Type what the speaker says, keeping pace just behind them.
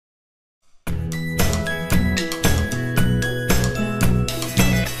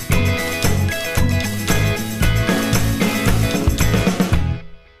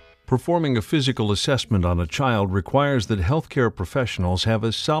Performing a physical assessment on a child requires that healthcare professionals have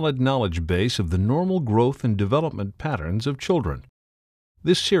a solid knowledge base of the normal growth and development patterns of children.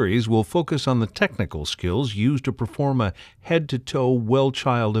 This series will focus on the technical skills used to perform a head-to-toe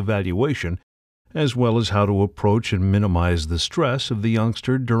well-child evaluation, as well as how to approach and minimize the stress of the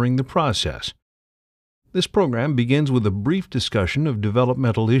youngster during the process. This program begins with a brief discussion of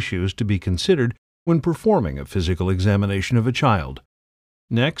developmental issues to be considered when performing a physical examination of a child.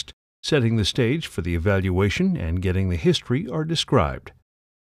 Next, setting the stage for the evaluation and getting the history are described.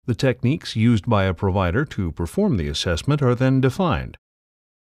 The techniques used by a provider to perform the assessment are then defined.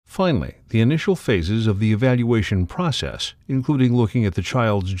 Finally, the initial phases of the evaluation process, including looking at the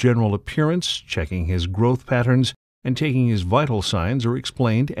child's general appearance, checking his growth patterns, and taking his vital signs, are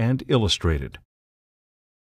explained and illustrated.